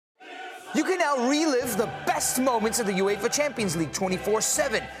You can now relive the best moments of the UEFA Champions League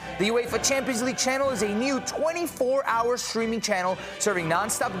 24/7. The UEFA Champions League channel is a new 24-hour streaming channel serving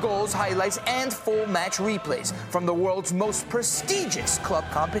non-stop goals, highlights, and full match replays from the world's most prestigious club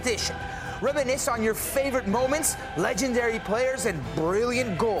competition. Reminisce on your favorite moments, legendary players, and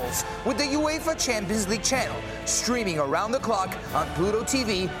brilliant goals with the UEFA Champions League channel, streaming around the clock on Pluto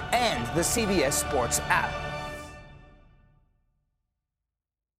TV and the CBS Sports app.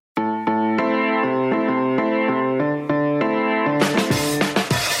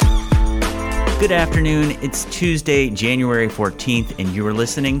 Good afternoon. It's Tuesday, January 14th, and you are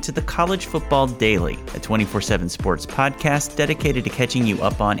listening to the College Football Daily, a 24/7 sports podcast dedicated to catching you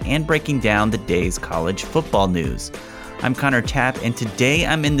up on and breaking down the day's college football news. I'm Connor Tapp, and today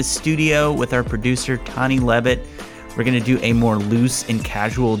I'm in the studio with our producer, Tani. We're going to do a more loose and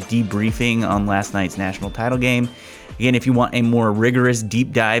casual debriefing on last night's national title game. Again, if you want a more rigorous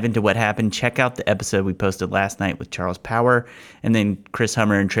deep dive into what happened, check out the episode we posted last night with Charles Power. And then Chris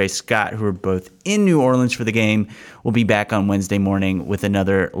Hummer and Trey Scott, who are both in New Orleans for the game, will be back on Wednesday morning with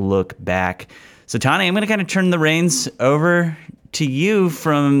another look back. So, Tani, I'm going to kind of turn the reins over to you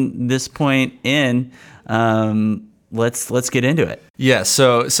from this point in. Let's get into it. Yeah,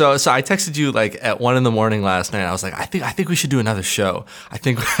 so I texted you like at 1 a.m. last night. I was like, I think we should do another show. I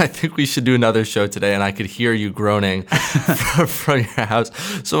think we should do another show today, and I could hear you groaning from your house.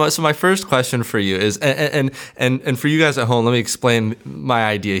 So my first question for you is, and for you guys at home, let me explain my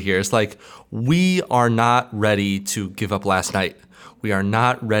idea here. It's like we are not ready to give up last night. We are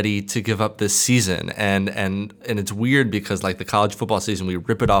not ready to give up this season, and it's weird because like the college football season, we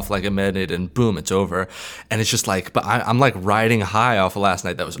rip it off like a minute and boom, it's over, and it's just like, but I'm like riding high off of last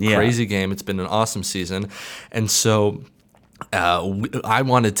night. That was a crazy game. It's been an awesome season, and so I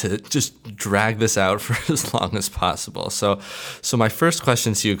wanted to just drag this out for as long as possible. So my first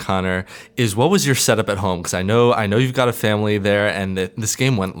question to you, Connor, is what was your setup at home? Because I know you've got a family there, and this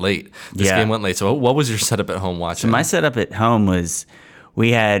game went late. Game went late. So what was your setup at home watching? So my setup at home was we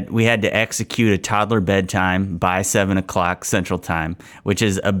had to execute a toddler bedtime by 7 o'clock Central Time, which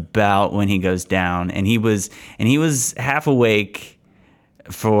is about when he goes down, and he was half awake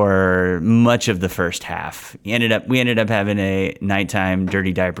for much of the first half. We ended up having a nighttime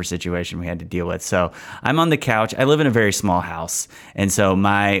dirty diaper situation we had to deal with. So I'm on the couch. I live in a very small house, and so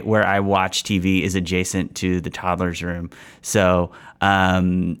where I watch TV is adjacent to the toddler's room. So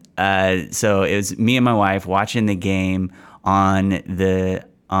so it was me and my wife watching the game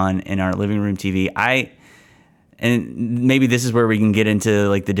in our living room TV. And maybe this is where we can get into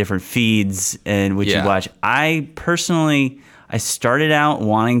like the different feeds and which you watch. I started out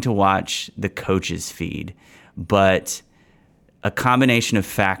wanting to watch the coach's feed, but a combination of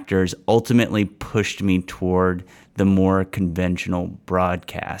factors ultimately pushed me toward the more conventional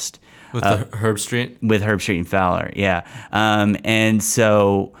broadcast. With Herb Street? With Herb Street and Fowler, yeah. And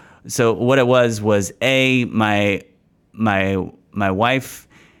so what it was my wife,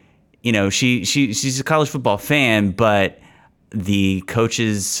 you know, she's a college football fan, but the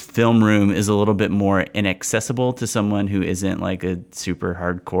coach's film room is a little bit more inaccessible to someone who isn't like a super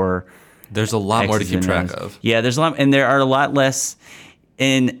hardcore. There's a lot more to keep track of. Yeah, there's a lot, and there are a lot less.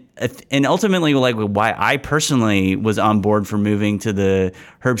 And ultimately, like why I personally was on board for moving to the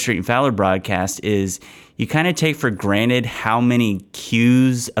Herb Street and Fowler broadcast is you kind of take for granted how many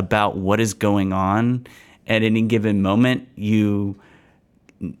cues about what is going on at any given moment you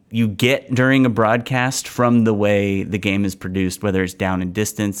get during a broadcast from the way the game is produced, whether it's down and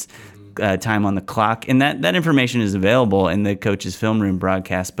distance, time on the clock. And that information is available in the coach's film room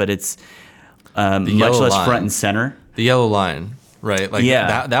broadcast, but it's much less front and center. The yellow line, right? Like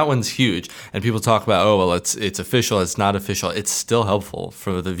that one's huge. And people talk about, it's official, it's not official. It's still helpful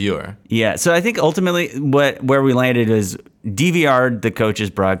for the viewer. Yeah. So I think ultimately where we landed is DVR the coach's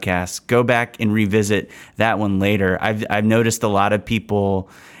broadcast, go back and revisit that one later. I've noticed a lot of people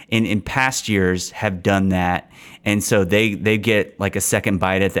in past years have done that, and so they get like a second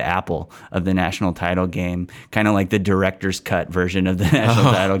bite at the apple of the national title game, kind of like the director's cut version of the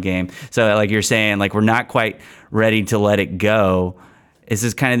national title game. So like you're saying, like we're not quite ready to let it go. This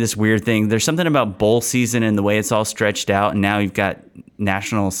is kind of this weird thing. There's something about bowl season and the way it's all stretched out, and now you've got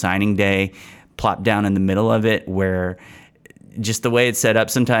National Signing Day plopped down in the middle of it, where just the way it's set up,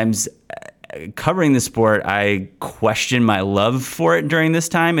 sometimes covering the sport, I question my love for it during this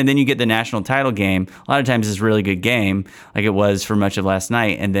time. And then you get the national title game. A lot of times it's a really good game, like it was for much of last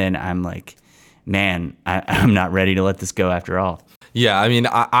night. And then I'm like, man, I'm not ready to let this go after all. Yeah, I mean,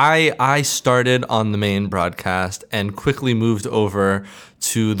 I started on the main broadcast and quickly moved over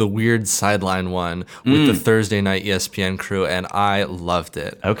to the weird sideline one with the Thursday night ESPN crew, and I loved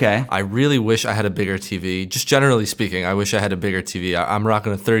it. Okay. I really wish I had a bigger TV. Just generally speaking, I wish I had a bigger TV. I'm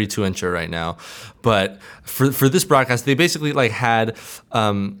rocking a 32-incher right now. But for this broadcast, they basically like had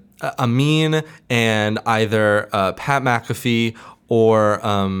Amin and either Pat McAfee or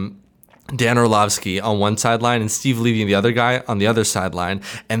Dan Orlovsky on one sideline and Steve Levy, the other guy, on the other sideline.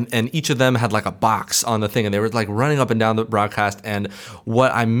 And each of them had like a box on the thing, and they were like running up and down the broadcast. And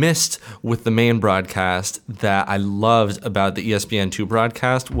what I missed with the main broadcast that I loved about the ESPN2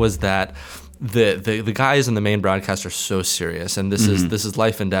 broadcast was that the guys in the main broadcast are so serious, and this is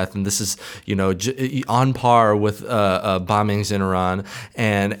life and death, and this is on par with bombings in Iran,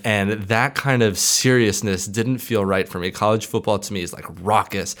 and that kind of seriousness didn't feel right for me. College football to me is like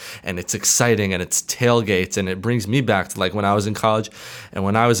raucous, and it's exciting, and it's tailgates, and it brings me back to like when I was in college, and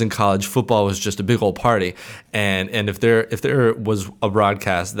when I was in college, football was just a big old party, and if there was a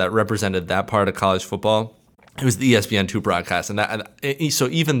broadcast that represented that part of college football, it was the ESPN2 broadcast, so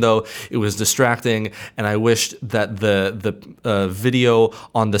even though it was distracting, and I wished that the video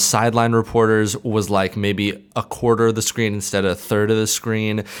on the sideline reporters was like maybe a quarter of the screen instead of a third of the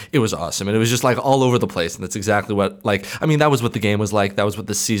screen, it was awesome, and it was just like all over the place, and that's exactly what that was what the game was like, that was what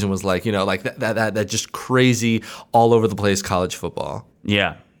the season was like, like that just crazy all over the place college football.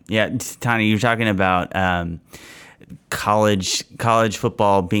 Yeah, Tani, you're talking about college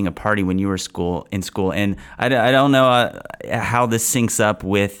football being a party when you were in school, and I don't know how this syncs up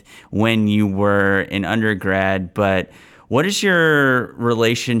with when you were in undergrad, but what is your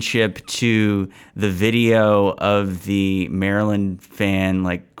relationship to the video of the Maryland fan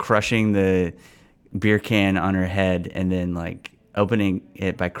like crushing the beer can on her head and then like opening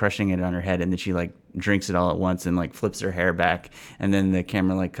it by crushing it on her head, and then she like drinks it all at once and like flips her hair back, and then the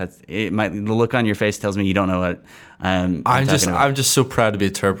camera like cuts it? The look on your face tells me you don't know what I'm just so proud to be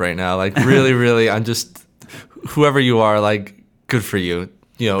a Terp right now, like really I'm just, whoever you are, like good for you,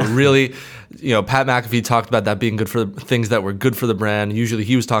 really. Pat McAfee talked about that being good for things that were good for the brand. Usually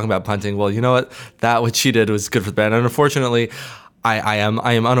he was talking about punting. Well, you know what she did was good for the brand, and unfortunately I am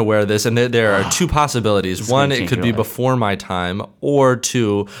unaware of this, and there are two possibilities. One, it could be before my time, or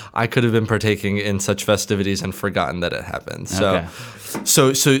two, I could have been partaking in such festivities and forgotten that it happened. So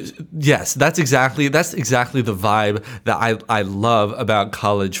yes, that's exactly the vibe that I love about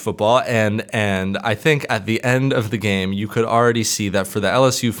college football, and I think at the end of the game, you could already see that for the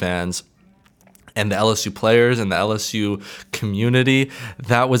LSU fans and the LSU players and the LSU community,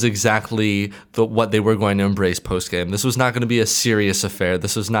 that was exactly what they were going to embrace post-game. This was not going to be a serious affair.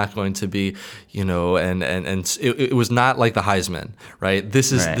 This was not going to be, and it was not like the Heisman, right?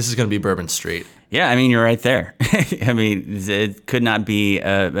 This is going to be Bourbon Street. Yeah, I mean, you're right there. I mean, it could not be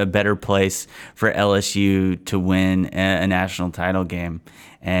a better place for LSU to win a national title game.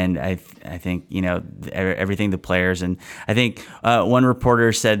 And I think, everything the players, and I think one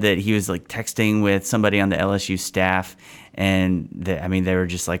reporter said that he was like texting with somebody on the LSU staff, and they were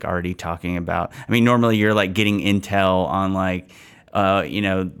just like already talking about, normally you're like getting intel on like,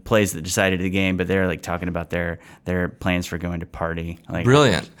 plays that decided the game, but they're like talking about their plans for going to party. Like,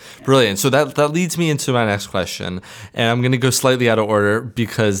 Brilliant. So that leads me into my next question, and I'm going to go slightly out of order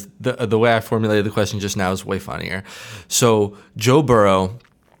because the way I formulated the question just now is way funnier. So Joe Burrow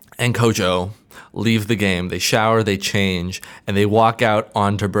and Coach O leave the game. They shower, they change, and they walk out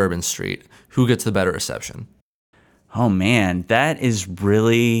onto Bourbon Street. Who gets the better reception? Oh man, that is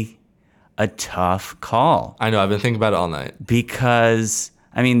really a tough call. I know, I've been thinking about it all night. Because,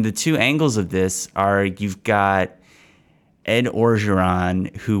 the two angles of this are, you've got Ed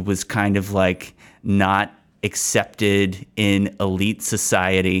Orgeron, who was kind of like not accepted in elite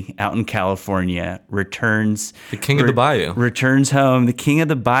society out in California, returns the king of the bayou, returns home, the king of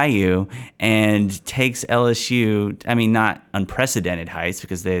the bayou, and takes LSU, not unprecedented heights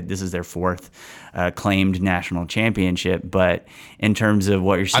because this is their fourth claimed national championship, but in terms of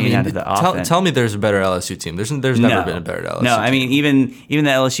what you're seeing out of the offense. Tell me there's a better LSU team. There's never been a better LSU team. No, even the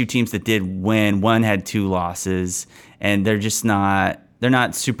LSU teams that did win, one had 2 losses, and they're just not. They're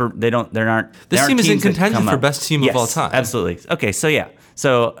not super. They aren't. This team is in contention for best team of all time. Absolutely. Okay. So yeah.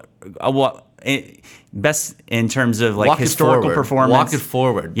 So best in terms of like historical performance. Walk it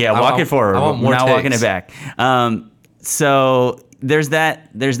forward. Yeah. Walk it forward. I want more. We're not takes. walking it back. So there's that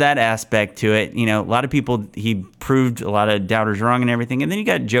aspect to it. A lot of people, he proved a lot of doubters wrong and everything. And then you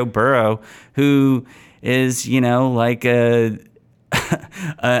got Joe Burrow, who is like an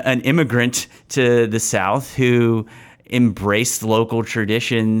immigrant to the South who embraced local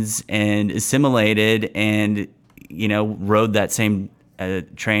traditions and assimilated and rode that same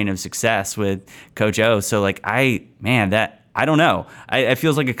train of success with Coach O. So like, I don't know. It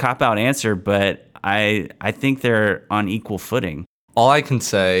feels like a cop-out answer, but I think they're on equal footing. All I can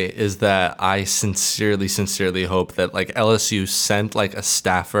say is that I sincerely hope that like LSU sent like a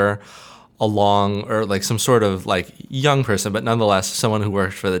staffer along, or like some sort of like young person, but nonetheless someone who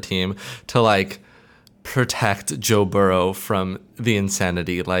worked for the team, to like protect Joe Burrow from the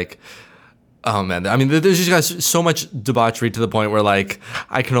insanity. Like, oh man, I mean, there's just guys so much debauchery to the point where like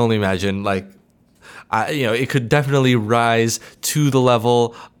I can only imagine like, it could definitely rise to the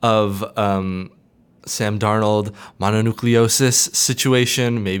level of Sam Darnold mononucleosis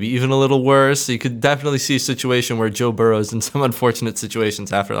situation, maybe even a little worse. So you could definitely see a situation where Joe Burrow's in some unfortunate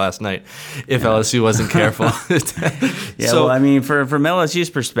situations after last night if LSU wasn't careful. Well, I mean, from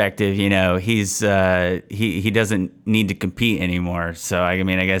LSU's perspective, he's he doesn't need to compete anymore. So I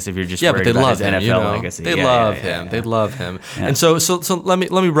mean, I guess if you're just worried about his NFL legacy, they love him. They love him. And so let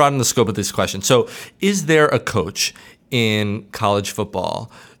me broaden the scope of this question. So, is there a coach in college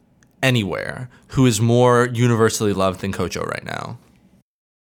football anywhere who is more universally loved than Coach O right now?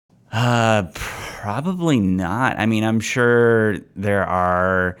 Probably not. I mean, I'm sure there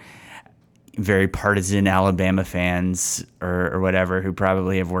are very partisan Alabama fans or whatever who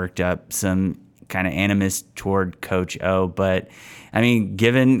probably have worked up some kind of animus toward Coach O. But I mean,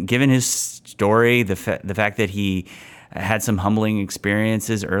 given his story, the fact that he had some humbling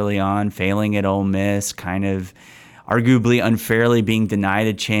experiences early on, failing at Ole Miss, kind of arguably unfairly being denied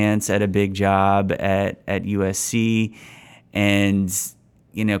a chance at a big job at USC, and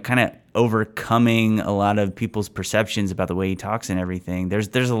kind of overcoming a lot of people's perceptions about the way he talks and everything.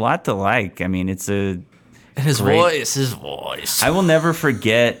 There's a lot to like. I mean, it's his voice. I will never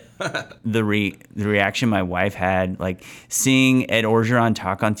forget the reaction my wife had, like seeing Ed Orgeron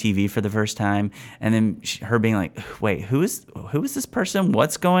talk on TV for the first time, and then her being like, "Wait, who is this person?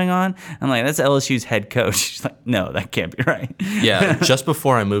 What's going on?" I'm like, "That's LSU's head coach." She's like, "No, that can't be right." Yeah, just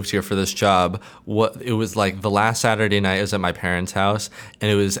before I moved here for this job, it was like the last Saturday night I was at my parents' house,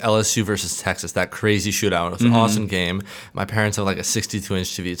 and it was LSU versus Texas, that crazy shootout. It was an awesome game. My parents have like a 62-inch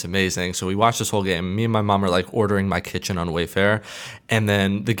TV. It's amazing. So we watched this whole game. Me and my mom are like ordering my kitchen on Wayfair, and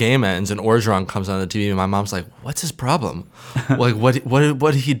then the game ends and Orgeron comes on the TV, and my mom's like, "What's his problem? Like, what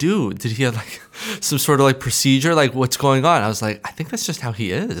did he do? Did he have like some sort of like procedure? Like, what's going on?" I was like, "I think that's just how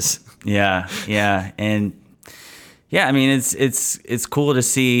he is." Yeah, and yeah, I mean, it's cool to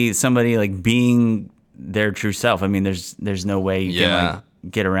see somebody like being their true self. I mean, there's no way you can like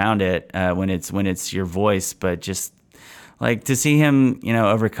get around it when it's your voice, but just like to see him,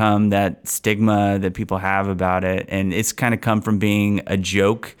 overcome that stigma that people have about it. And it's kind of come from being a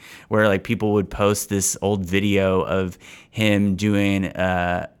joke where like people would post this old video of him doing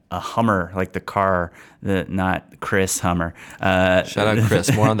a Hummer, like the car, not Chris Hummer. Shout out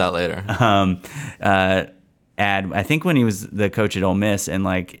Chris. More on that later. Ad, I think when he was the coach at Ole Miss, and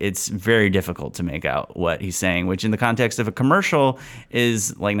like it's very difficult to make out what he's saying, which in the context of a commercial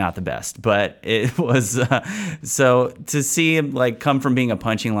is like not the best, but it was so to see him like come from being a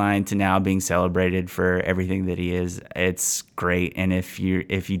punching line to now being celebrated for everything that he is, it's great. And if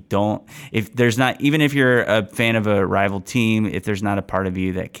there's not, even if you're a fan of a rival team, if there's not a part of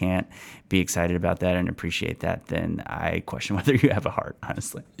you that can't be excited about that and appreciate that, then I question whether you have a heart,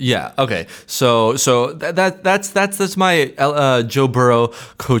 honestly. Yeah. Okay. So that's my Joe Burrow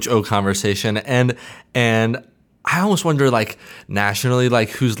Coach O conversation, and I almost wonder like nationally like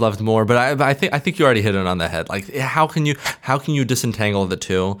who's loved more, but I think you already hit it on the head. Like how can you disentangle the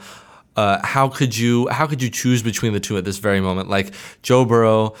two? How could you choose between the two at this very moment? Like Joe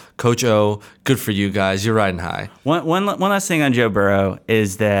Burrow, Coach O, good for you guys. You're riding high. One last thing on Joe Burrow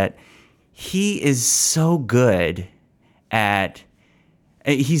is that he is so good at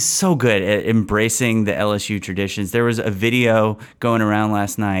embracing the LSU traditions. There was a video going around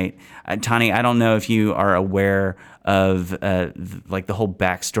last night. Tani, I don't know if you are aware of like the whole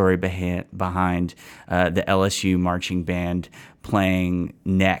backstory behind the LSU marching band playing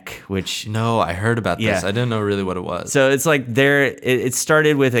Neck, which... No, I heard about this. I didn't know really what it was. So it's like it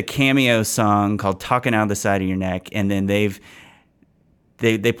started with a cameo song called Talking Out the Side of Your Neck, and then they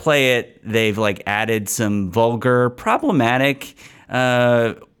play it. They've like added some vulgar, problematic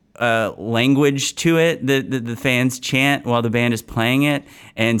language to it that the fans chant while the band is playing it.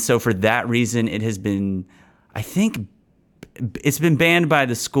 And so for that reason, it has been, I think, it's been banned by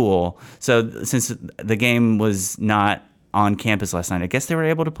the school. So since the game was not on campus last night, I guess they were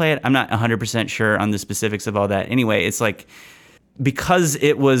able to play it. I'm not 100% sure on the specifics of all that. Anyway, it's like, because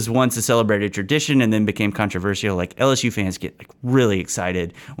it was once a celebrated tradition and then became controversial, like LSU fans get like really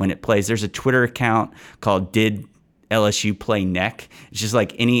excited when it plays. There's a Twitter account called Did LSU play neck. It's just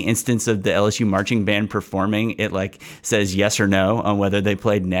like any instance of the LSU marching band performing, it like says yes or no on whether they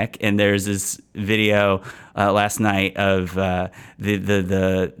played neck. And there's this video last night of the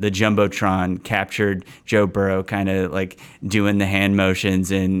Jumbotron captured Joe Burrow kind of like doing the hand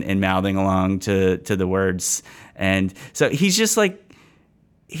motions and mouthing along to the words. And so he's just like,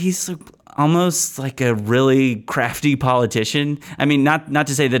 he's almost like a really crafty politician. I mean, not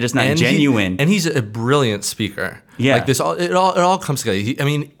to say that it's not genuine. And he's a brilliant speaker. Yeah. Like this, it all comes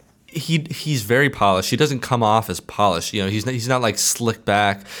together. He's very polished. He doesn't come off as polished. He's not like slick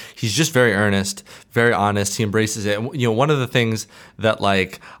back. He's just very earnest, very honest. He embraces it. One of the things that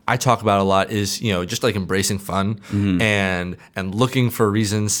like I talk about a lot is just like embracing fun and looking for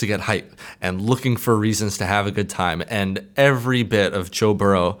reasons to get hype and looking for reasons to have a good time. And every bit of Joe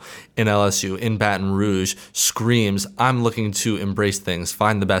Burrow in LSU, in Baton Rouge, screams, I'm looking to embrace things,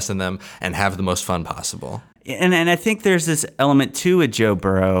 find the best in them, and have the most fun possible. And I think there's this element too with Joe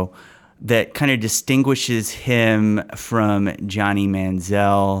Burrow that kind of distinguishes him from Johnny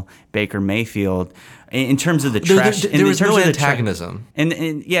Manziel, Baker Mayfield, in terms of the trash. There was no antagonism. And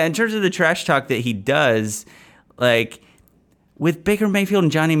in terms of the trash talk that he does, like with Baker Mayfield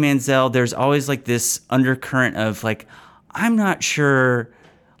and Johnny Manziel, there's always like this undercurrent of like, I'm not sure,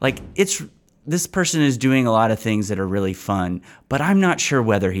 like this person is doing a lot of things that are really fun, but I'm not sure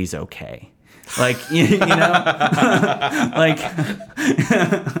whether he's okay. Like, you know, like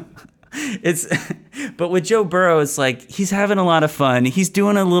but with Joe Burrow, it's like he's having a lot of fun. He's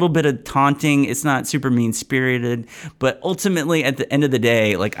doing a little bit of taunting. It's not super mean spirited, but ultimately at the end of the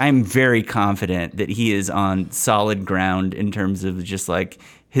day, like I'm very confident that he is on solid ground in terms of just like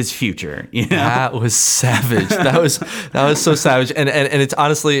his future. That was savage. That was so savage. And it's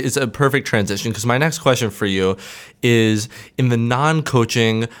honestly, it's a perfect transition because my next question for you is in the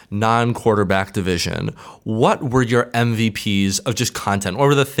non-coaching, non-quarterback division, what were your MVPs of just content? What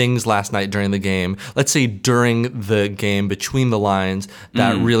were the things last night during the game? Let's say during the game, between the lines,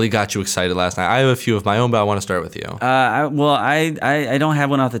 that really got you excited last night. I have a few of my own, but I want to start with you. I don't have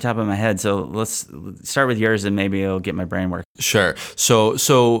one off the top of my head, so let's start with yours and maybe it'll get my brain working. Sure. So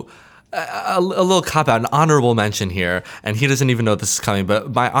a little cop-out, an honorable mention here, and he doesn't even know this is coming,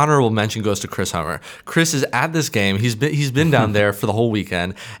 but my honorable mention goes to Chris Hummer. Chris is at this game. He's been down there for the whole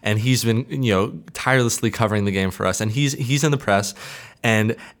weekend, and he's been tirelessly covering the game for us, and he's in the press.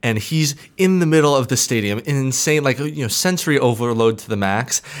 And he's in the middle of the stadium, insane, sensory overload to the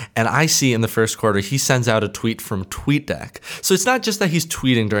max. And I see in the first quarter, he sends out a tweet from TweetDeck. So it's not just that he's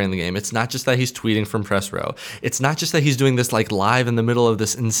tweeting during the game. It's not just that he's tweeting from press row. It's not just that he's doing this like live in the middle of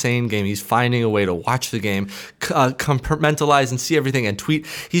this insane game. He's finding a way to watch the game, compartmentalize and see everything and tweet.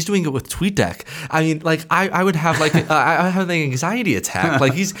 He's doing it with TweetDeck. I mean, like I would have like I have an anxiety attack.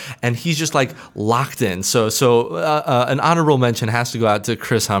 Like he's just like locked in. So an honorable mention has to go out to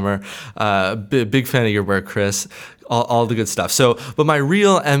Chris Hummer. Big fan of your work, Chris. All the good stuff. But my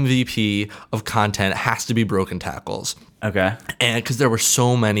real MVP of content has to be broken tackles. Okay. And because there were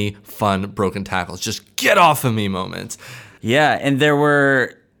so many fun broken tackles, just get off of me moments. Yeah, and there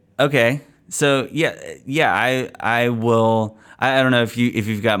were. Okay, so yeah. I will. I don't know if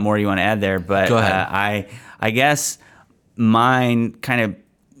you've got more you want to add there, but go ahead. I guess mine kind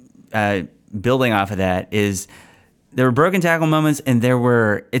of building off of that is. There were broken tackle moments, and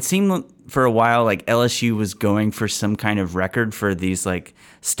it seemed for a while like LSU was going for some kind of record for these like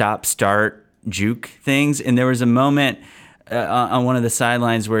stop-start juke things. And there was a moment on one of the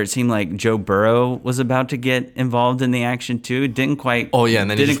sidelines where it seemed like Joe Burrow was about to get involved in the action too. It didn't quite. Oh yeah,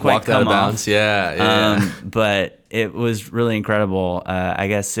 and then he just walked out of bounds. Yeah. But it was really incredible. I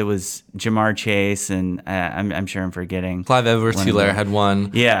guess it was Jamar Chase, and I'm sure I'm forgetting. Clive Edwards-Helaire had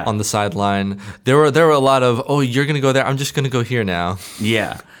one. Yeah. On the sideline. There were a lot of you're gonna go there. I'm just gonna go here now.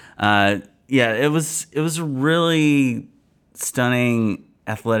 Yeah. It was a really stunning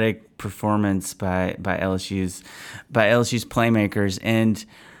athletic performance by LSU's playmakers, and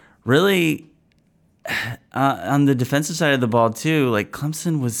really on the defensive side of the ball too. Like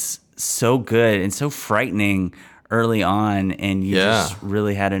Clemson was so good and so frightening early on, and you just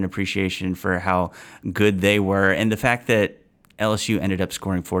really had an appreciation for how good they were, and the fact that LSU ended up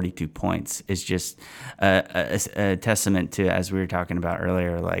scoring 42 points is just a testament to, as we were talking about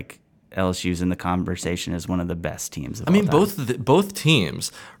earlier, like LSU's in the conversation as one of the best teams of I mean, all time. both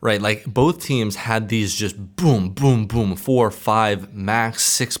teams, right? Like both teams had these just boom, boom, boom, 4, 5, max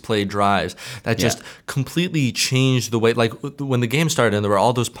 6 play drives that just completely changed the way. Like when the game started and there were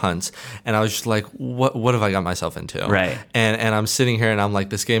all those punts, and I was just like, what have I got myself into? Right. And I'm sitting here and I'm like,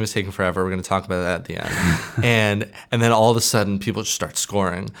 this game is taking forever. We're going to talk about that at the end. and then all of a sudden, people just start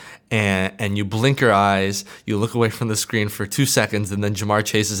scoring. And you blink your eyes, you look away from the screen for 2 seconds, and then Jamar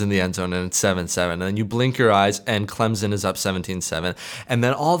Chase is in the end zone, and it's 7-7. And then you blink your eyes, and Clemson is up 17-7. And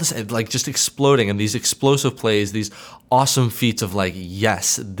then all this, like, just exploding, and these explosive plays, these awesome feats of, like,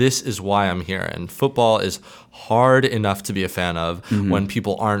 yes, this is why I'm here. And football is hard enough to be a fan of when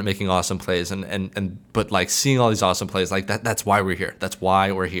people aren't making awesome plays. But, like, seeing all these awesome plays, like, that's why we're here. That's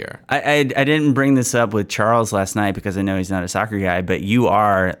why we're here. I didn't bring this up with Charles last night because I know he's not a soccer guy, but you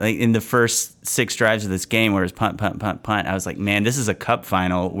are. Like, in the first 6 drives of this game where it was punt, punt, punt, punt, I was like, man, this is a cup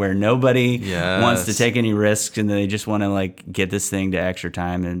final where nobody wants to take any risks, and they just want to, like, get this thing to extra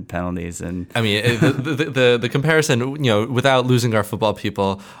time and penalties. And I mean, the comparison, you know, without losing our football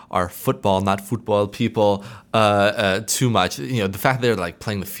people, our football, not football people, too much. You know, the fact that they're, like,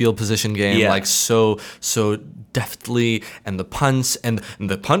 playing the field position game, like, so deftly, and the punts and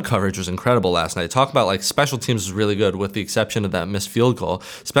the punt coverage was incredible last night. Talk about, like, special teams was really good with the exception of that missed field goal.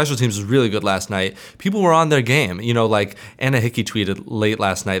 Special teams was really good last night. People were on their game. You know, like Anna Hickey tweeted late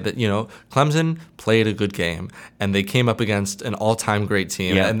last night that, you know, Clemson played a good game and they came up against an all-time great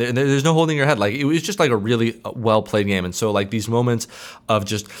team. Yeah. And there's no holding your head. Like, it was just like a really well-played game. And so, like, these moments of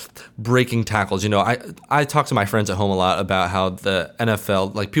just breaking tackles, you know, I talk to my friends at home a lot about how the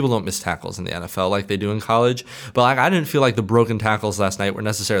NFL, like, people don't miss tackles in the NFL like they do in college. But, like, I didn't feel like the broken tackles last night were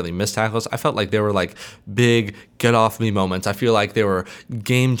necessarily missed tackles. I felt like they were, like, big get off me moments. I feel like they were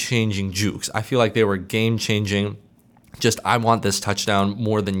game-changing jukes. I feel like they were game-changing. Just, I want this touchdown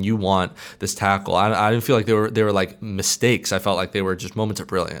more than you want this tackle. I didn't feel like they were like mistakes. I felt like they were just moments of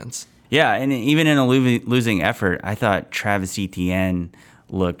brilliance. yeah, and even in a losing effort, I thought Travis Etienne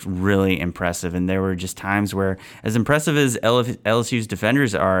looked really impressive, and there were just times where, as impressive as LSU's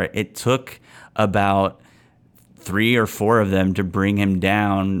defenders are, it took about 3 or 4 of them to bring him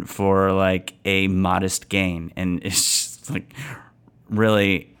down for, like, a modest gain. And it's just, like,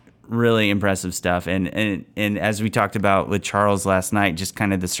 really, really impressive stuff. And as we talked about with Charles last night, just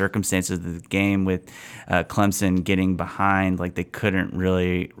kind of the circumstances of the game with Clemson getting behind, like, they couldn't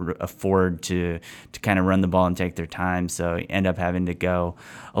really afford to kind of run the ball and take their time. So you end up having to go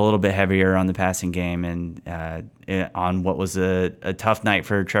a little bit heavier on the passing game and on what was a tough night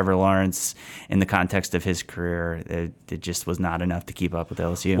for Trevor Lawrence in the context of his career. It just was not enough to keep up with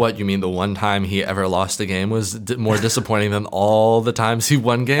LSU. What, you mean the one time he ever lost a game was more disappointing than all the times he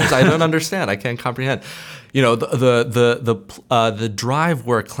won games? I don't understand. I can't comprehend. You know, the drive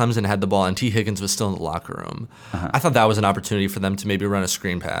where Clemson had the ball and T. Higgins was still in the locker room. I thought that was an opportunity for them to maybe run a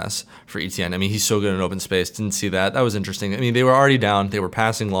screen pass for Etienne. I mean, he's so good in open space. Didn't see that. That was interesting. I mean, they were already down. They were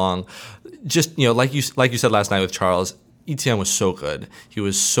passing long. Just, you know, like you said last night with Charles, Etienne was so good. He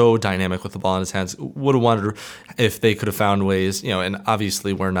was so dynamic with the ball in his hands. Would have wondered if they could have found ways, you know, and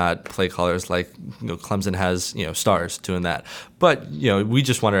obviously we're not play callers like, you know, Clemson has, you know, stars doing that. But, you know, we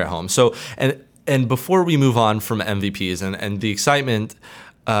just wonder at home. So, and before we move on from MVPs and the excitement,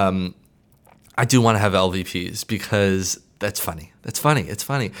 I do want to have LVPs because that's funny. That's funny. It's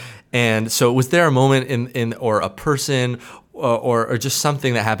funny. And so was there a moment in or a person or just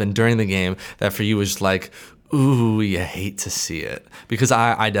something that happened during the game that for you was like, ooh, you hate to see it? Because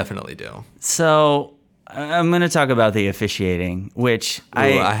I definitely do. So I'm going to talk about the officiating, which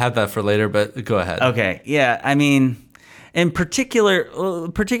I have that for later, but go ahead. Okay. Yeah. I mean, in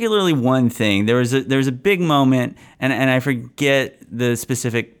particularly one thing, there was a big moment, and I forget the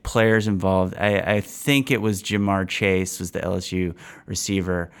specific players involved. I think it was Jamar Chase was the LSU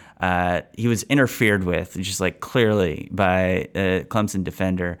receiver. He was interfered with, just like clearly by a Clemson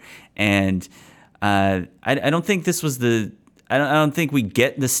defender, and I don't think this was I don't think we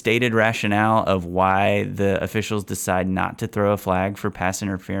get the stated rationale of why the officials decide not to throw a flag for pass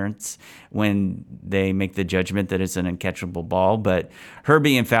interference when they make the judgment that it's an uncatchable ball. But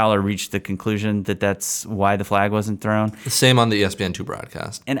Herbie and Fowler reached the conclusion that that's why the flag wasn't thrown. The same on the ESPN2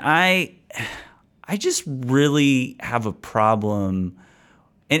 broadcast. And I just really have a problem.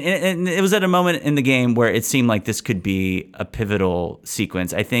 And it was at a moment in the game where it seemed like this could be a pivotal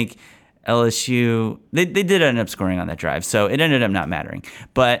sequence. I think LSU, they did end up scoring on that drive, so it ended up not mattering.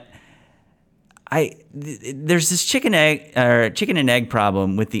 But there's this chicken and egg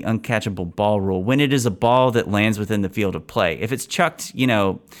problem with the uncatchable ball rule when it is a ball that lands within the field of play. If it's chucked, you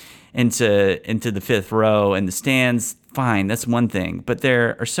know, into the fifth row and the stands, fine, that's one thing. But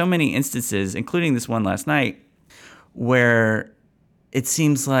there are so many instances, including this one last night, where it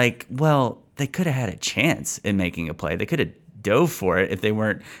seems like, well, they could have had a chance in making a play. They could have dove for it if they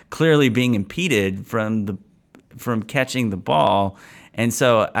weren't clearly being impeded from catching the ball. And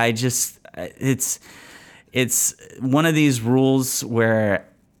so it's one of these rules where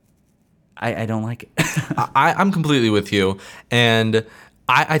I don't like it. I'm completely with you. And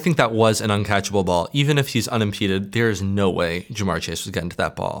I think that was an uncatchable ball. Even if he's unimpeded, there is no way Jamar Chase was getting to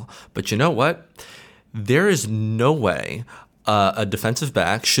that ball. But you know what? There is no way a defensive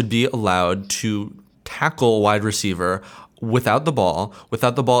back should be allowed to tackle a wide receiver without the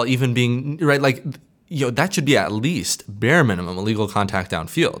ball even being right. Like, that should be at least bare minimum illegal contact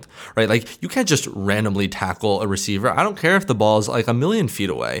downfield, right? Like, you can't just randomly tackle a receiver. I don't care if the ball is like a million feet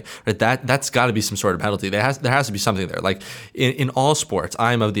away, right? That's got to be some sort of penalty. There has to be something there. Like in all sports,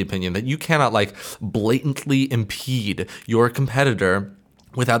 I'm of the opinion that you cannot like blatantly impede your competitor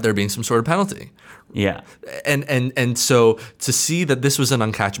without there being some sort of penalty. Yeah. And so to see that this was an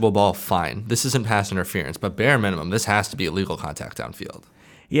uncatchable ball, fine. This isn't pass interference, but bare minimum, this has to be illegal contact downfield.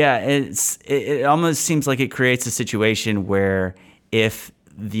 Yeah, it almost seems like it creates a situation where if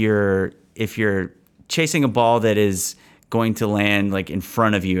you're chasing a ball that is going to land like in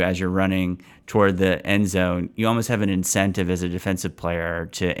front of you as you're running toward the end zone, you almost have an incentive as a defensive player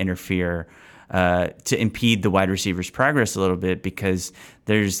to interfere, to impede the wide receiver's progress a little bit, because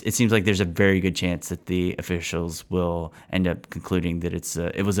it seems like there's a very good chance that the officials will end up concluding that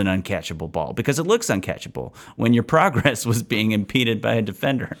it was an uncatchable ball, because it looks uncatchable when your progress was being impeded by a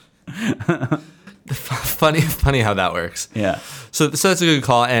defender. Funny how that works. Yeah. So that's a good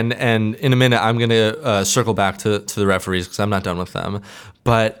call, and in a minute I'm gonna circle back to the referees because I'm not done with them.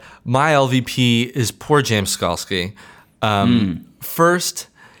 But my LVP is poor James Skalski. First,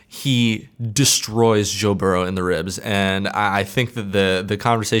 he destroys Joe Burrow in the ribs, and I think that the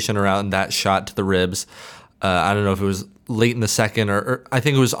conversation around that shot to the ribs, I don't know if it was late in the second or I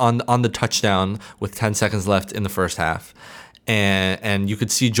think it was on the touchdown with 10 seconds left in the first half, and you could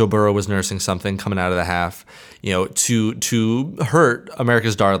see Joe Burrow was nursing something coming out of the half. To hurt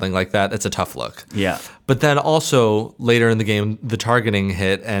America's darling like that, it's a tough look. Yeah. But then also later in the game, the targeting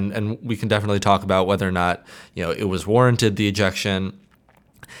hit, and we can definitely talk about whether or not it was warranted, the ejection.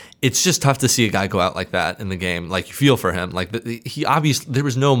 It's just tough to see a guy go out like that in the game. Like, you feel for him. Like, he obviously, there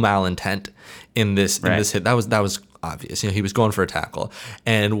was no malintent in this hit. That was obvious. He was going for a tackle.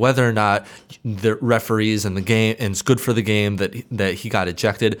 And whether or not the referees and the game, and it's good for the game that he got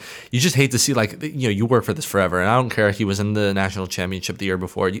ejected, you just hate to see, like, you work for this forever. And I don't care if he was in the national championship the year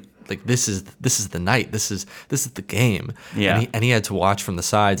before. This is the night. This is the game. Yeah. And he had to watch from the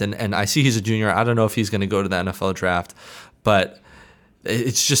sides. And I see he's a junior. I don't know if he's going to go to the NFL draft, but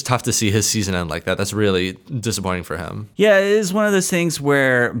it's just tough to see his season end like that. That's really disappointing for him. Yeah, it is one of those things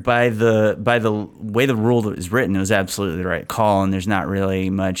where by the way the rule is written, it was absolutely the right call, and there's not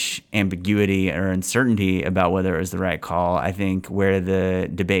really much ambiguity or uncertainty about whether it was the right call. I think where the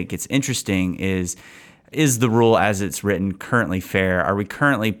debate gets interesting is the rule as it's written currently fair? Are we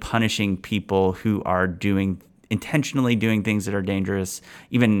currently punishing people who are intentionally doing things that are dangerous,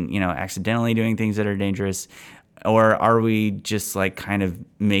 even accidentally doing things that are dangerous? Or are we just like kind of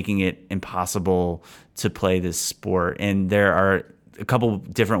making it impossible to play this sport? And there are a couple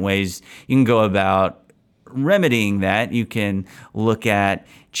different ways you can go about remedying that. You can look at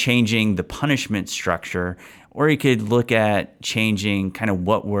changing the punishment structure, or you could look at changing kind of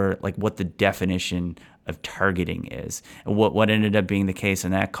what the definition of targeting is. And what ended up being the case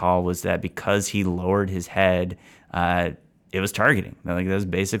in that call was that because he lowered his head, it was targeting. Like, that was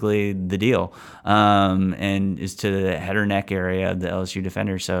basically the deal. And is to the head or neck area of the LSU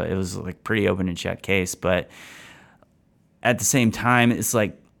defender. So it was like pretty open and shut case. But at the same time, it's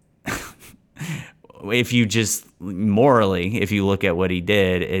like, if you just morally, if you look at what he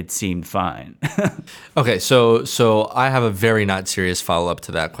did, it seemed fine. Okay, so I have a very not serious follow-up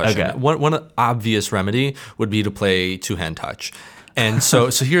to that question. Okay. One obvious remedy would be to play two-hand touch. And so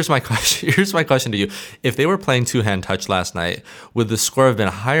here's my question. Here's my question to you: if they were playing two-hand touch last night, would the score have been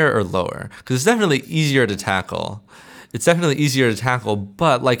higher or lower? Because it's definitely easier to tackle.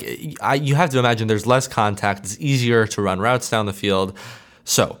 But like, you have to imagine there's less contact. It's easier to run routes down the field.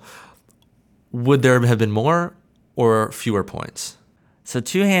 So, would there have been more or fewer points? So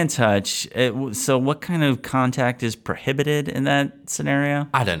two-hand touch. So what kind of contact is prohibited in that scenario?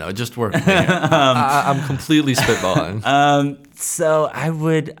 I don't know. It just worked. I'm completely spitballing. So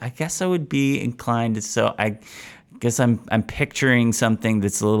I guess I would be inclined to. So I guess I'm picturing something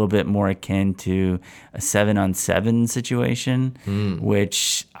that's a little bit more akin to a 7-on-7 situation,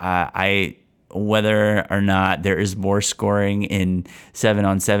 which I whether or not there is more scoring in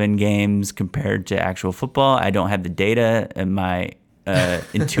 7-on-7 games compared to actual football, I don't have the data, and my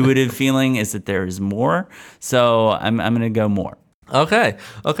intuitive feeling is that there is more. So I'm going to go more. Okay.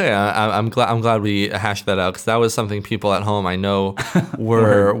 I'm glad we hashed that out, because that was something people at home I know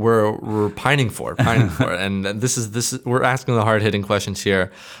were pining for, and this is we're asking the hard hitting questions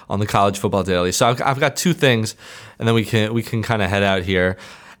here on the College Football Daily. So I've got two things, and then we can kind of head out here.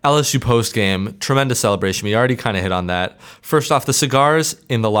 LSU post game, tremendous celebration. We already kind of hit on that. First off, the cigars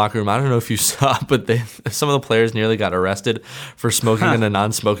in the locker room. I don't know if you saw, but some of the players nearly got arrested for smoking in a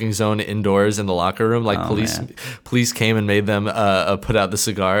non-smoking zone indoors in the locker room. Like police came and made them put out the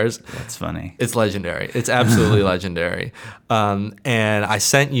cigars. That's funny. It's legendary. It's absolutely legendary. And I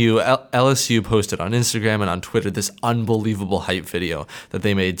sent you, LSU posted on Instagram and on Twitter this unbelievable hype video that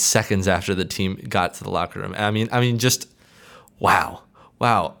they made seconds after the team got to the locker room. I mean, just wow.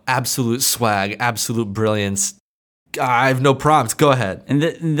 Wow, absolute swag, absolute brilliance. I have no prompts. Go ahead. And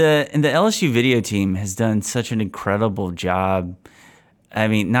the LSU video team has done such an incredible job. I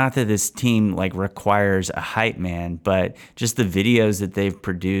mean, not that this team like requires a hype man, but just the videos that they've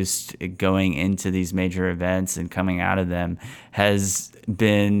produced going into these major events and coming out of them has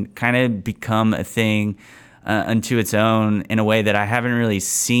been kind of become a thing unto its own in a way that I haven't really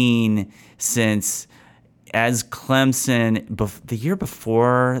seen since. As Clemson, the year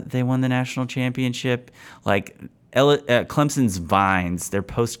before they won the national championship, like Clemson's Vines, their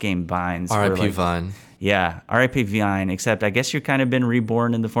post-game Vines. R.I.P. Vine. Yeah, R.I.P. Vine, except I guess you've kind of been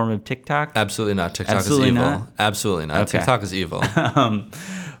reborn in the form of TikTok. Absolutely not. TikTok is evil. Not? Absolutely not. Okay. TikTok is evil.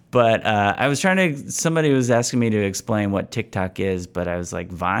 But I was somebody was asking me to explain what TikTok is, but I was like,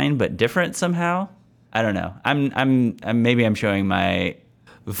 Vine, but different somehow? I don't know. Maybe I'm showing my...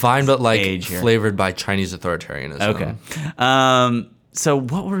 Vine, but like flavored by Chinese authoritarianism. Okay. So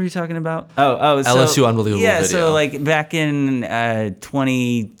what were we talking about? So, LSU unbelievable video. So like back in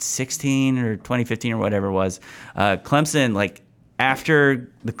 2016 or 2015 or whatever it was, Clemson, like after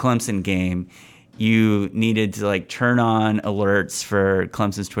the Clemson game, you needed to like turn on alerts for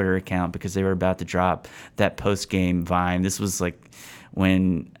Clemson's Twitter account because they were about to drop that post-game Vine. This was like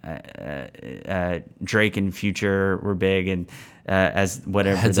when Drake and Future were big, and as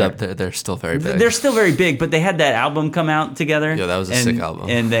whatever. Heads up, they're still very big. They're still very big, but they had that album come out together. Yeah, that was a sick album.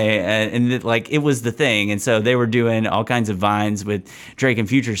 And like it was the thing, and so they were doing all kinds of Vines with Drake and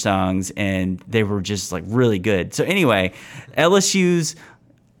Future songs, and they were just like really good. So anyway, LSU's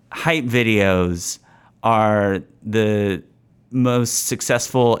hype videos are the most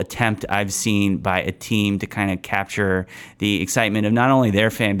successful attempt I've seen by a team to kind of capture the excitement of not only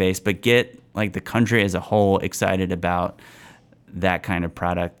their fan base, but get like the country as a whole excited about that kind of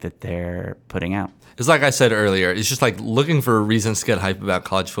product that they're putting out. It's like I said earlier, it's just like looking for reasons to get hype about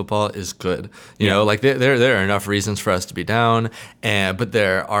college football is good. You know, like there are enough reasons for us to be down, but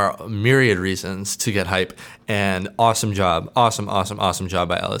there are myriad reasons to get hype, and awesome job by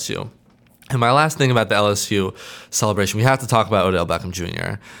LSU. And my last thing about the LSU celebration, we have to talk about Odell Beckham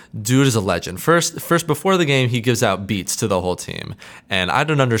Jr. Dude is a legend. First, before the game, he gives out beats to the whole team. And I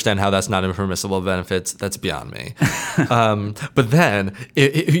don't understand how that's not impermissible benefits. That's beyond me. But then,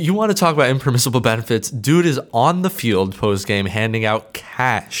 if you want to talk about impermissible benefits, dude is on the field post-game handing out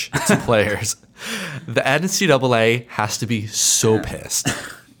cash to players. The NCAA has to be so pissed.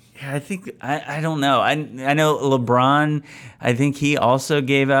 Yeah, I think I don't know. I know LeBron. I think he also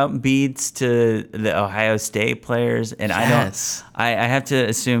gave out beads to the Ohio State players, and yes. I have to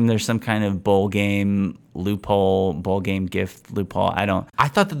assume there's some kind of bowl game gift loophole. I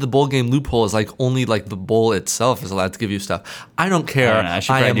thought that the bowl game loophole is like only like the bowl itself is allowed to give you stuff. I don't care. I don't know. I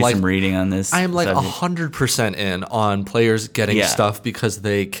should probably do some reading on this. I am like 100% in on players getting stuff because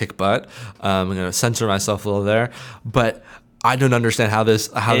they kick butt. I'm gonna censor myself a little there, but I don't understand how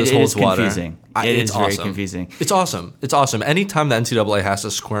this holds water. It is very confusing. It's awesome. It's awesome. Anytime the NCAA has to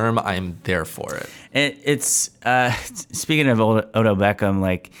squirm, I'm there for it. It's speaking of Odell Beckham,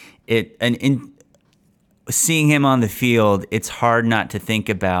 like seeing him on the field, it's hard not to think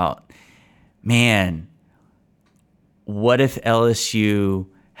about, man, what if LSU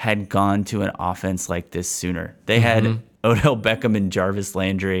had gone to an offense like this sooner? They had Odell Beckham and Jarvis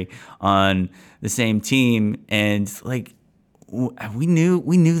Landry on the same team, and like, we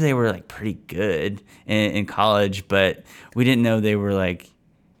knew they were like pretty good in college, but we didn't know they were like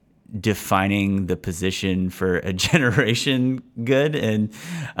defining the position for a generation good. And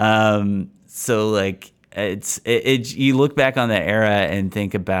so like you look back on that era and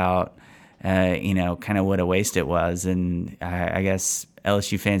think about kind of what a waste it was. And I guess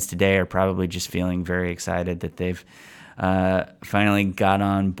LSU fans today are probably just feeling very excited that they've finally got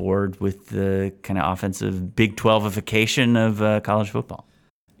on board with the kind of offensive Big 12ification of college football.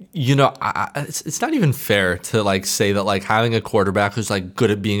 It's not even fair to like say that like having a quarterback who's like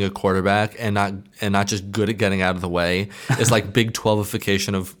good at being a quarterback and not just good at getting out of the way is like Big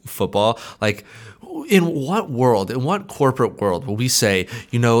 12ification of football. Like, in what corporate world will we say,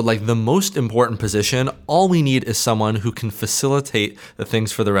 like the most important position, all we need is someone who can facilitate the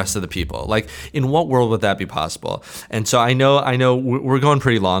things for the rest of the people? Like, in what world would that be possible? And so I know we're going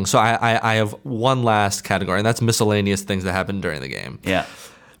pretty long. So I have one last category, and that's miscellaneous things that happened during the game. Yeah.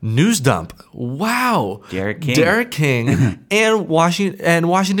 News dump. Wow. Derek King and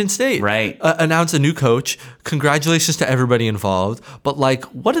Washington State announced a new coach. Congratulations to everybody involved. But like,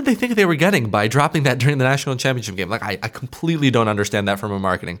 what did they think they were getting by dropping that during the national championship game? Like, I completely don't understand that from a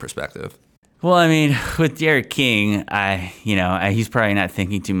marketing perspective. Well, I mean, with Derek King, he's probably not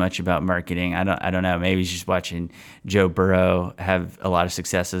thinking too much about marketing. I don't know. Maybe he's just watching Joe Burrow have a lot of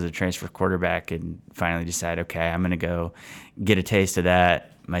success as a transfer quarterback and finally decide, okay, I'm going to go get a taste of that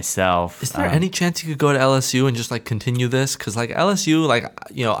myself. Is there any chance you could go to LSU and just like continue this? Because like LSU,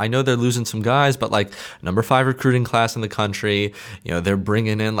 I know they're losing some guys, but like number 5 recruiting class in the country, they're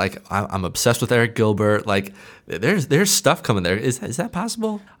bringing in like I'm obsessed with Eric Gilbert. Like there's stuff coming there. Is that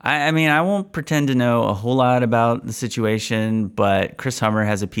possible? I mean, I won't pretend to know a whole lot about the situation, but Chris Hummer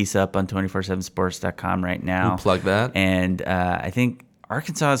has a piece up on 247sports.com right now. We'll plug that. And I think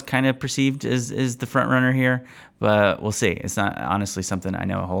Arkansas is kind of perceived as the front runner here, but we'll see. It's not honestly something I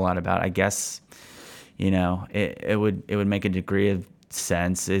know a whole lot about. I guess, it would make a degree of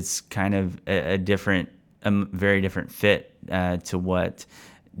sense. It's kind of a very different fit to what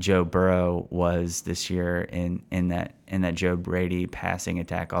Joe Burrow was this year in that Joe Brady passing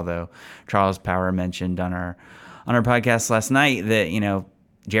attack. Although Charles Power mentioned on our podcast last night that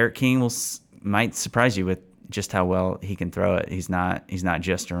Derek King might surprise you with just how well he can throw it. He's not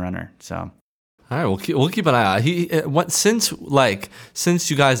just a runner. So, all right, we'll keep an eye out. Since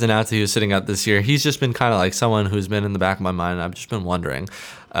you guys announced that he was sitting out this year, he's just been kind of like someone who's been in the back of my mind. I've just been wondering.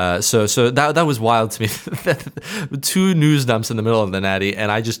 So that was wild to me. 2 news dumps in the middle of the Natty, and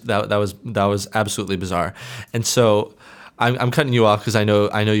I just that was absolutely bizarre. And so I'm cutting you off because I know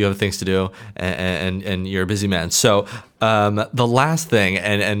you have things to do and you're a busy man. So the last thing,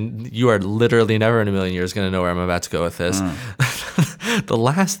 and you are literally never in a million years going to know where I'm about to go with this. The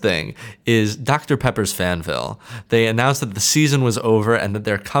last thing is Dr. Pepper's Fanville. They announced that the season was over and that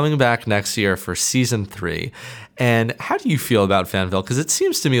they're coming back next year for season 3. And how do you feel about Fanville? Because it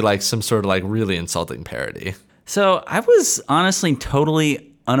seems to me like some sort of like really insulting parody. So I was honestly totally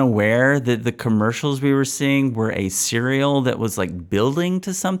unaware that the commercials we were seeing were a cereal that was like building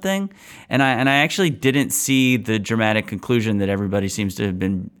to something, and I actually didn't see the dramatic conclusion that everybody seems to have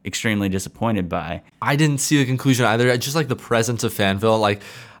been extremely disappointed by. I didn't see the conclusion either. I just like the presence of Fanville. Like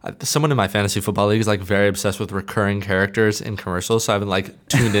someone in my fantasy football league is like very obsessed with recurring characters in commercials, so I've been like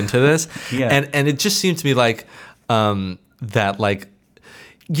tuned into this. Yeah. And it just seemed to me like that like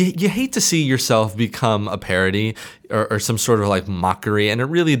you hate to see yourself become a parody or some sort of like mockery, and it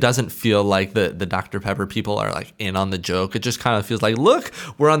really doesn't feel like the Dr. Pepper people are like in on the joke. It just kind of feels like, look,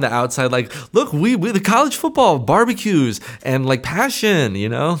 we're on the outside, like, look, we the college football barbecues and like passion, I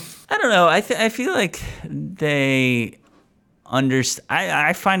don't know. I feel like they understand.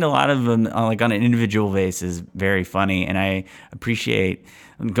 I find a lot of them like on an individual basis very funny, and I appreciate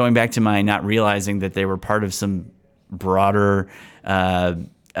going back to my not realizing that they were part of some broader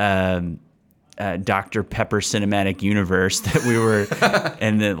Dr. Pepper cinematic universe that we were,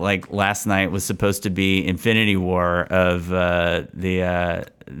 and that like last night was supposed to be Infinity War of the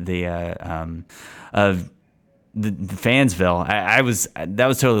Fansville. That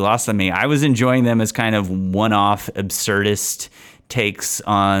was totally lost on me. I was enjoying them as kind of one-off absurdist takes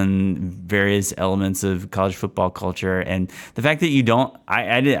on various elements of college football culture, and the fact that you don't,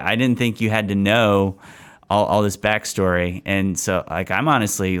 I didn't think you had to know all this backstory. And so like I'm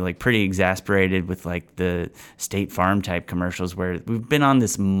honestly like pretty exasperated with like the State Farm type commercials where we've been on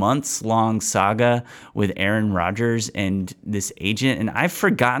this months long saga with Aaron Rodgers and this agent, and I've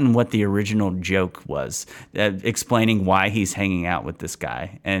forgotten what the original joke was explaining why he's hanging out with this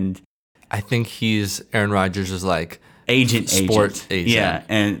guy. And I think Aaron Rodgers is like sports agent. Yeah,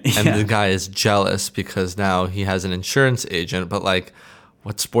 and the guy is jealous because now he has an insurance agent, but like,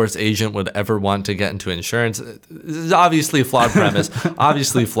 what sports agent would ever want to get into insurance? This is obviously a flawed premise.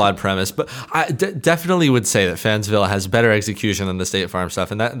 But I definitely would say that Fansville has better execution than the State Farm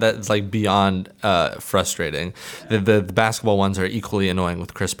stuff, and that's like beyond frustrating. The basketball ones are equally annoying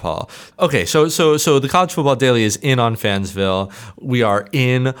with Chris Paul. Okay, so the College Football Daily is in on Fansville. We are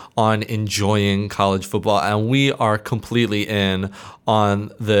in on enjoying college football, and we are completely in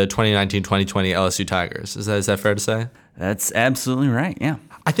on the 2019-2020 LSU Tigers. Is that fair to say? That's absolutely right. Yeah.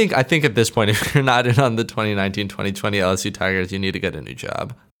 I think at this point, if you're not in on the 2019-2020 LSU Tigers, you need to get a new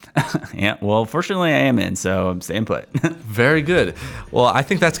job. Yeah. Well, fortunately, I am in, so I'm staying put. Very good. Well, I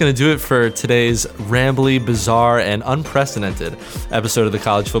think that's going to do it for today's rambly, bizarre, and unprecedented episode of the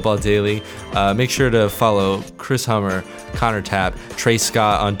College Football Daily. Make sure to follow Chris Hummer, Connor Tapp, Trey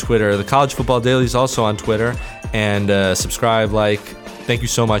Scott on Twitter. The College Football Daily is also on Twitter. And subscribe, like. Thank you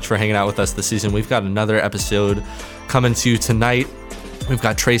so much for hanging out with us this season. We've got another episode coming to you tonight. We've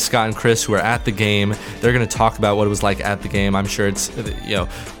got Trey, Scott, and Chris who are at the game. They're going to talk about what it was like at the game. I'm sure it's,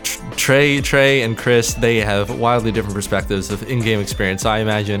 Trey and Chris, they have wildly different perspectives of in-game experience. So I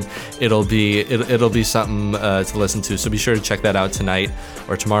imagine it'll be something to listen to. So be sure to check that out tonight,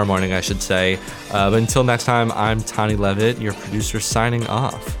 or tomorrow morning, I should say. But until next time, I'm Tani Levitt, your producer, signing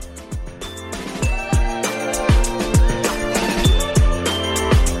off.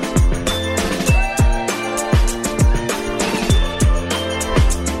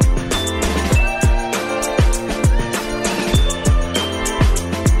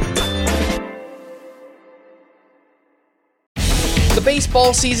 The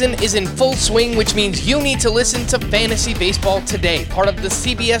baseball season is in full swing, which means you need to listen to Fantasy Baseball Today, part of the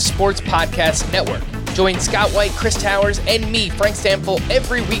CBS Sports Podcast Network. Join Scott White, Chris Towers, and me, Frank Stample,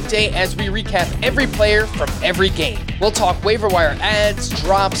 every weekday as we recap every player from every game. We'll talk waiver wire ads,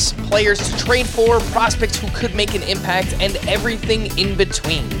 drops, players to trade for, prospects who could make an impact, and everything in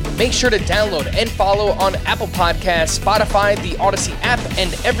between. Make sure to download and follow on Apple Podcasts, Spotify, the Odyssey app,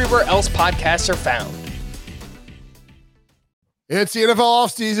 and everywhere else podcasts are found. It's the NFL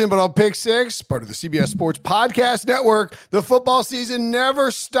offseason, but on Pick Six, part of the CBS Sports Podcast Network, the football season never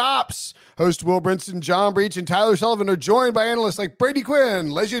stops. Host Will Brinson, John Breach, and Tyler Sullivan are joined by analysts like Brady Quinn,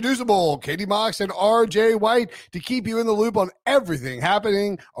 Lesia Dusable, Katie Mox, and RJ White to keep you in the loop on everything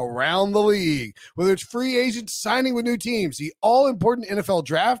happening around the league. Whether it's free agents signing with new teams, the all-important NFL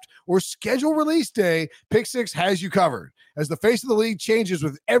draft, or schedule release day, Pick Six has you covered. As the face of the league changes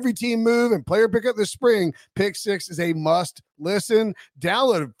with every team move and player pickup this spring, Pick Six is a must listen.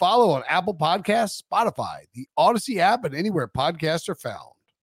 Download and follow on Apple Podcasts, Spotify, the Odyssey app, and anywhere podcasts are found.